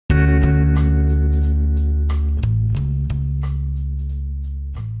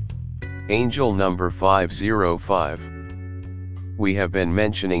Angel number 505. We have been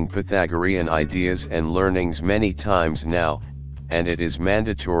mentioning Pythagorean ideas and learnings many times now, and it is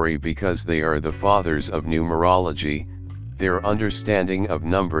mandatory because they are the fathers of numerology. Their understanding of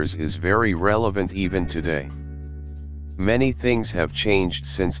numbers is very relevant even today. Many things have changed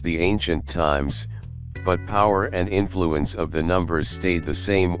since the ancient times, but power and influence of the numbers stayed the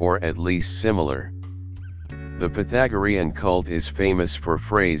same or at least similar. The Pythagorean cult is famous for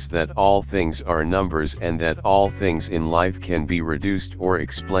phrase that all things are numbers and that all things in life can be reduced or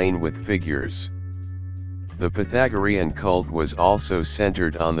explained with figures. The Pythagorean cult was also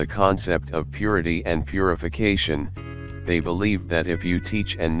centered on the concept of purity and purification. They believed that if you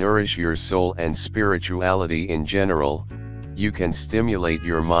teach and nourish your soul and spirituality in general, you can stimulate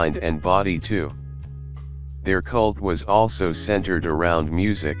your mind and body too. Their cult was also centered around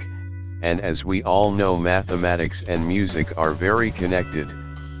music, and as we all know, mathematics and music are very connected,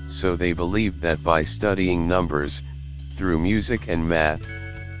 so they believed that by studying numbers, through music and math,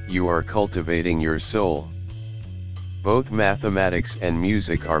 you are cultivating your soul. Both mathematics and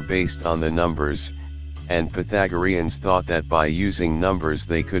music are based on the numbers, and Pythagoreans thought that by using numbers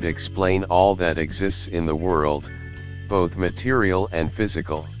they could explain all that exists in the world, both material and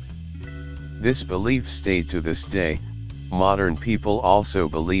physical. This belief stayed to this day. Modern people also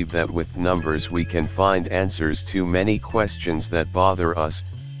believe that with numbers we can find answers to many questions that bother us,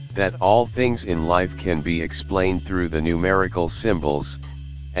 that all things in life can be explained through the numerical symbols,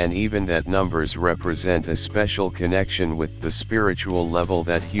 and even that numbers represent a special connection with the spiritual level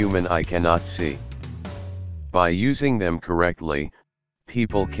that human eye cannot see. By using them correctly,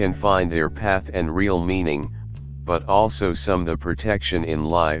 people can find their path and real meaning, but also some the protection in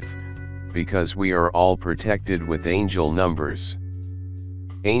life, because we are all protected with angel numbers.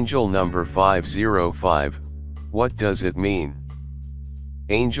 Angel number 505, what does it mean?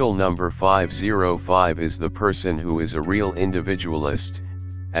 Angel number 505 is the person who is a real individualist.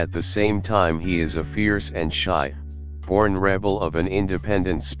 At the same time he is a fierce and shy, born rebel of an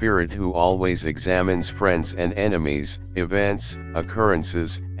independent spirit who always examines friends and enemies, events,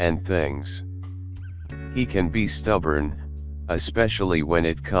 occurrences, and things. He can be stubborn, especially when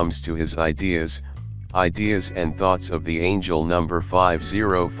it comes to his ideas. Ideas and thoughts of the angel number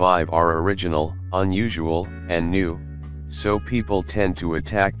 505 are original, unusual, and new, so people tend to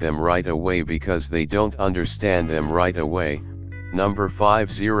attack them right away because they don't understand them right away. Number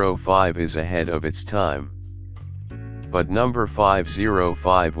 505 is ahead of its time. But number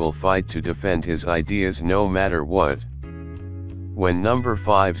 505 will fight to defend his ideas no matter what. When number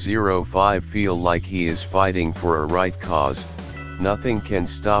 505 feel like he is fighting for a right cause, nothing can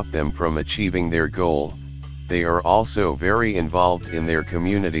stop them from achieving their goal. They are also very involved in their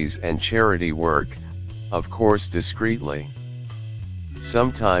communities and charity work, of course discreetly.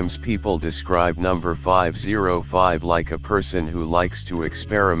 Sometimes people describe number 505 like a person who likes to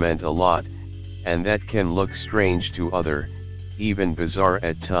experiment a lot, and that can look strange to other, even bizarre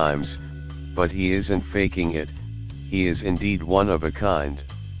at times, but he isn't faking it, he is indeed one of a kind.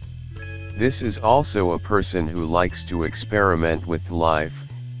 This is also a person who likes to experiment with life,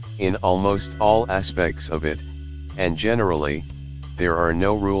 in almost all aspects of it, and generally, there are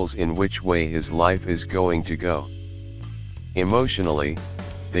no rules in which way his life is going to go. Emotionally,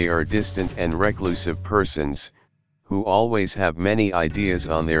 they are distant and reclusive persons, who always have many ideas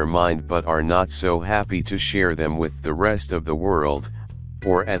on their mind but are not so happy to share them with the rest of the world,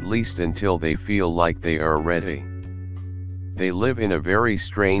 or at least until they feel like they are ready. They live in a very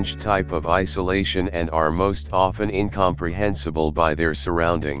strange type of isolation and are most often incomprehensible by their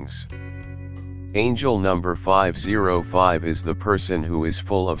surroundings. Angel number 505 is the person who is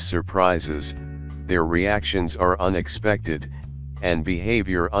full of surprises. Their reactions are unexpected, and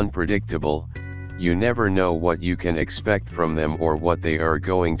behavior unpredictable. You never know what you can expect from them or what they are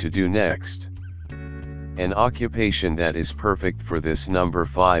going to do next. An occupation that is perfect for this number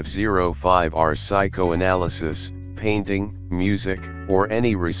 505 are psychoanalysis, painting, music, or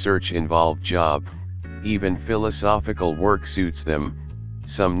any research-involved job. Even philosophical work suits them.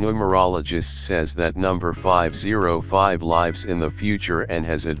 Some numerologists says that number 505 lives in the future and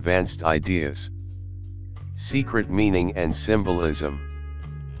has advanced ideas. Secret meaning and symbolism.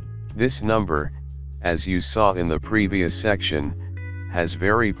 This number, as you saw in the previous section, has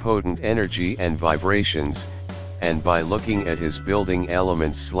very potent energy and vibrations, and by looking at his building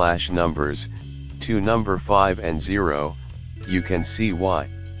elements / numbers, to number 5 and 0, you can see why.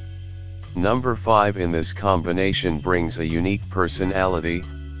 Number 5 in this combination brings a unique personality,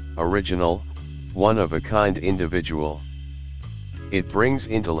 original, one-of-a-kind individual. It brings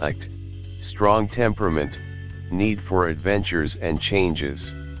intellect, strong temperament, need for adventures and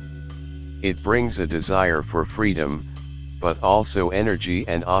changes. It brings a desire for freedom, but also energy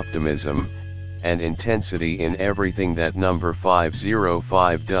and optimism, and intensity in everything that number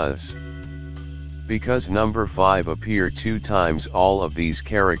 505 does. Because number 5 appear 2 times, all of these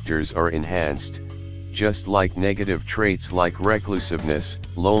characters are enhanced, just like negative traits like reclusiveness,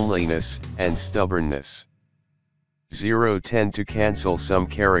 loneliness, and stubbornness. 0 tend to cancel some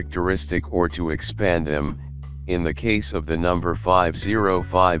characteristic or to expand them. In the case of the number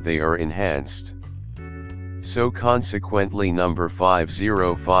 505, they are enhanced. So consequently, number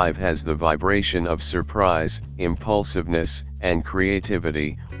 505 has the vibration of surprise, impulsiveness, and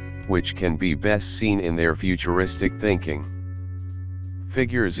creativity, which can be best seen in their futuristic thinking.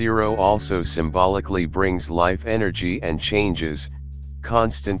 Figure 0 also symbolically brings life energy and changes,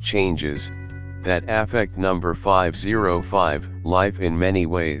 constant changes, that affect number 505 life in many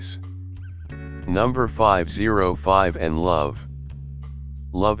ways. Number 505 and love.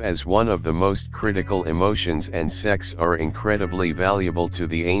 Love as one of the most critical emotions and sex are incredibly valuable to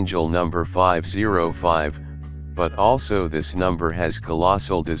the angel number 505, but also this number has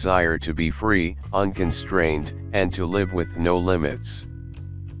colossal desire to be free, unconstrained, and to live with no limits.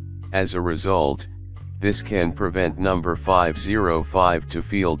 As a result, this can prevent number 505 to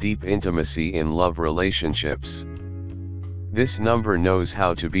feel deep intimacy in love relationships. This number knows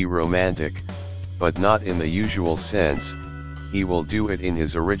how to be romantic, but not in the usual sense. He will do it in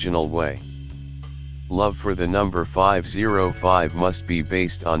his original way. Love for the number 505 must be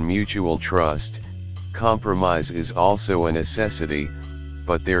based on mutual trust. Compromise is also a necessity,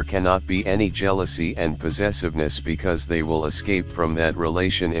 but there cannot be any jealousy and possessiveness because they will escape from that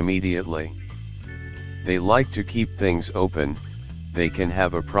relation immediately. They like to keep things open. They can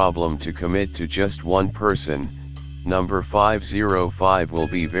have a problem to commit to just one person. Number 505 will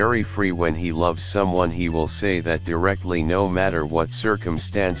be very free when he loves someone. He will say that directly no matter what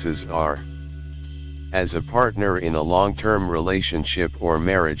circumstances are. As a partner in a long-term relationship or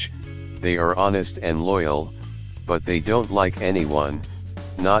marriage, they are honest and loyal, but they don't like anyone,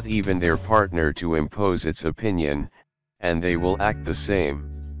 not even their partner, to impose its opinion, and they will act the same.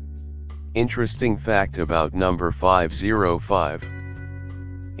 Interesting fact about number 505.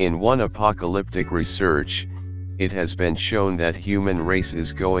 In one apocalyptic research, it has been shown that human race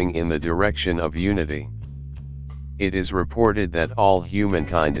is going in the direction of unity. It is reported that all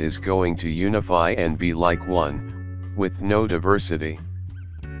humankind is going to unify and be like one, with no diversity.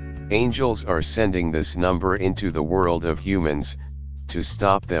 Angels are sending this number into the world of humans, to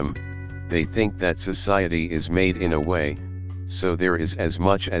stop them. They think that society is made in a way, so there is as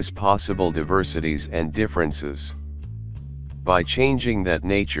much as possible diversities and differences. By changing that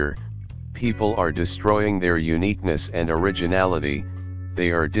nature, people are destroying their uniqueness and originality.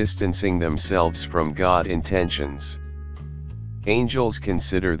 They are distancing themselves from God's intentions. Angels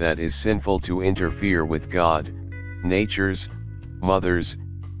consider that is sinful to interfere with God, nature's, mother's,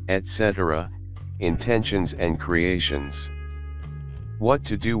 etc., intentions and creations. What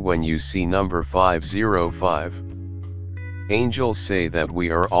to do when you see number 505? Angels say that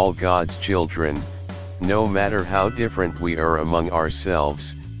we are all God's children, no matter how different we are among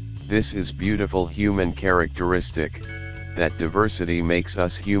ourselves. This is beautiful human characteristic, that diversity makes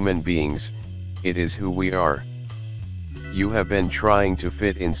us human beings. It is who we are. You have been trying to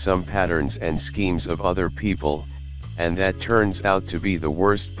fit in some patterns and schemes of other people, and that turns out to be the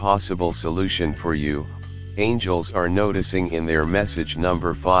worst possible solution for you. Angels are noticing in their message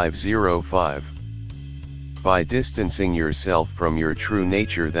number 505. By distancing yourself from your true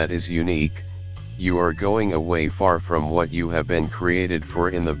nature that is unique, you are going away far from what you have been created for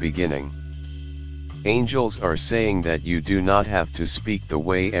in the beginning. Angels are saying that you do not have to speak the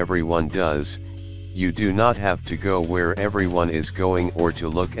way everyone does, you do not have to go where everyone is going or to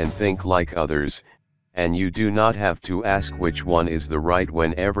look and think like others, and you do not have to ask which one is the right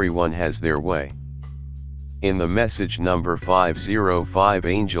when everyone has their way. In the message number 505,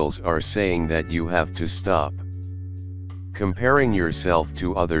 angels are saying that you have to stop comparing yourself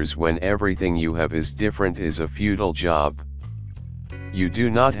to others when everything you have is different is a futile job. You do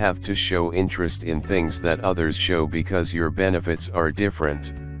not have to show interest in things that others show because your benefits are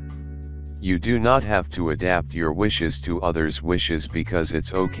different. You do not have to adapt your wishes to others' wishes because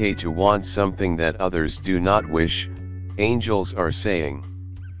it's okay to want something that others do not wish, angels are saying.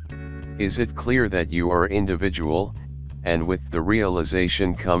 Is it clear that you are individual, and with the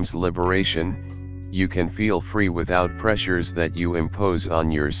realization comes liberation? You can feel free without pressures that you impose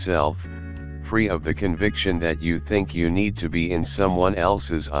on yourself, free of the conviction that you think you need to be in someone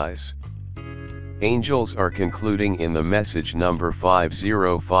else's eyes. Angels are concluding in the message number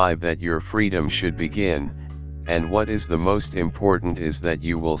 505 that your freedom should begin, and what is the most important is that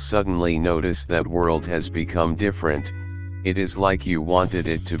you will suddenly notice that world has become different, it is like you wanted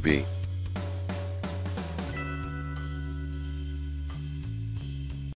it to be.